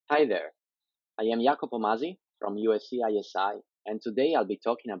Hi there, I am Iacopo Masi from USC ISI, and today I'll be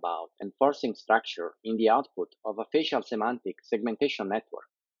talking about enforcing structure in the output of a facial semantic segmentation network.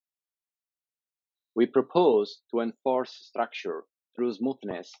 We propose to enforce structure through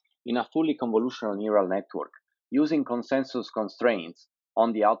smoothness in a fully convolutional neural network using consensus constraints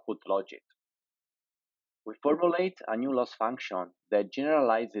on the output logic. We formulate a new loss function that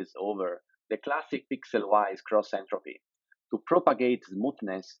generalizes over the classic pixel-wise cross-entropy to propagate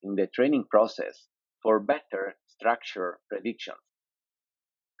smoothness in the training process for better structure predictions.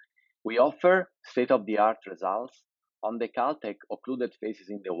 We offer state-of-the-art results on the Caltech occluded faces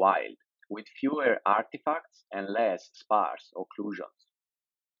in the wild with fewer artifacts and less sparse occlusions.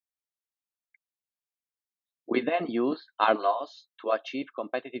 We then use our loss to achieve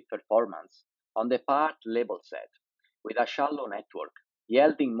competitive performance on the part label set with a shallow network,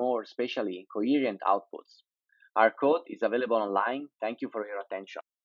 yielding more spatially coherent outputs. Our code is available online. Thank you for your attention.